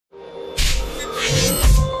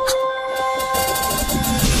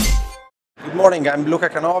morning, I'm Luca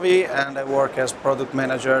Canovi and I work as product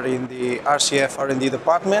manager in the RCF R&D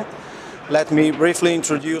department. Let me briefly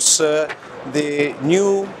introduce the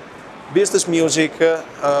new business music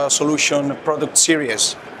solution product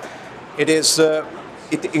series. It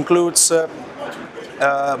includes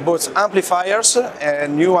both amplifiers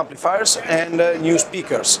and new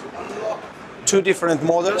speakers. Two different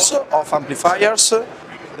models of amplifiers.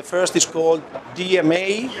 The first is called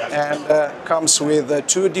DMA and comes with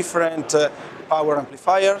two different power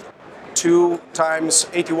amplifiers, 2 times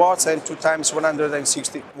 80 watts and 2 times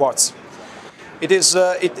 160 watts. It is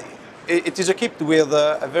equipped with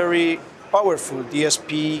a very powerful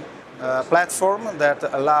DSP platform that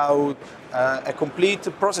allows a complete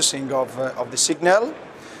processing of the signal.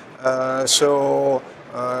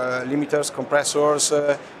 Limiters, compressors,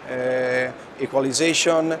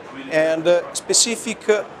 equalization, and specific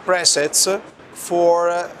presets for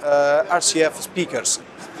RCF speakers.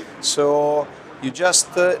 So you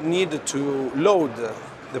just need to load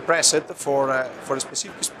the preset for a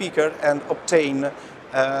specific speaker and obtain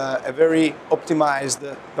a very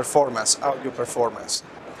optimized performance, audio performance.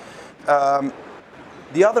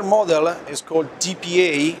 The other model is called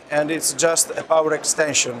TPA, and it's just a power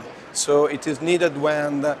extension. So it is needed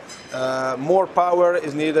when more power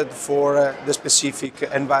is needed for the specific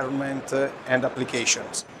environment and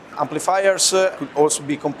applications. Amplifiers could also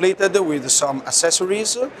be completed with some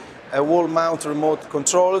accessories, a wall mount remote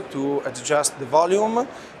control to adjust the volume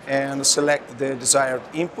and select the desired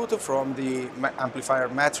input from the amplifier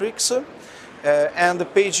matrix, and the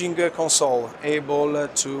paging console able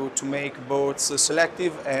to make both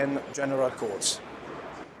selective and general calls.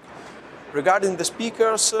 Regarding the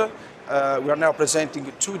speakers, we are now presenting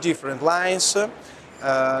two different lines.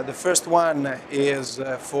 The first one is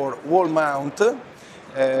for wall mount,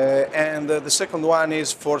 and the second one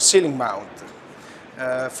is for ceiling mount.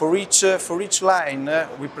 For each line,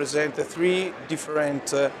 we present three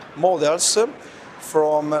different models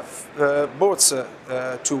from both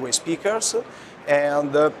two-way speakers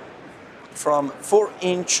and from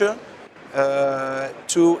 4-inch to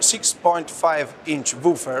 6.5-inch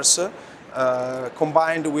woofers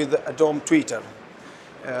combined with a dome tweeter,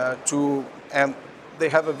 and they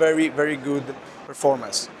have a very good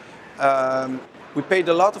performance. We paid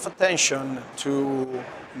a lot of attention to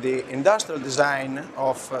the industrial design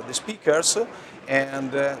of the speakers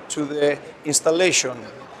and to the installation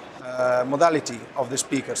modality of the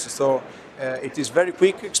speakers. So it is very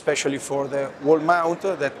quick, especially for the wall mount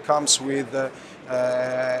that comes with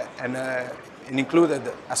an included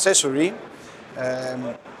accessory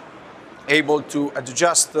able to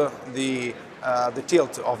adjust the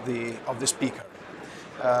tilt of the speaker.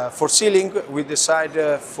 For ceiling, we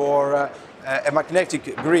decide for a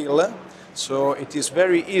magnetic grill, so it is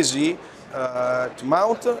very easy to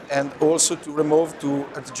mount and also to remove to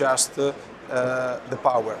adjust the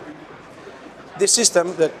power. This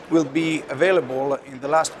system that will be available in the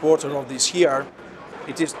last quarter of this year,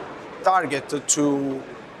 it is targeted to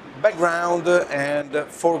background and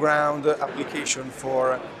foreground application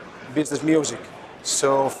for business music,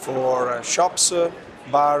 so for shops,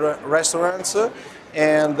 bar, restaurants,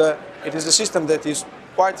 and it is a system that is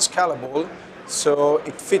quite scalable, so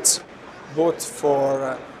it fits both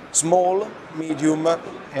for small, medium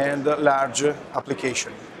and large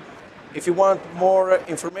application. If you want more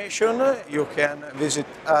information, you can visit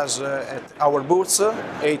us at our booth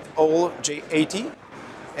 80J80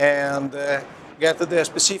 and get the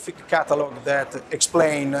specific catalog that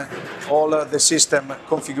explain all the system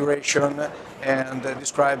configuration and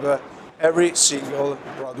describe every single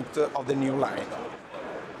product of the new line.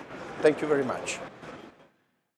 Thank you very much.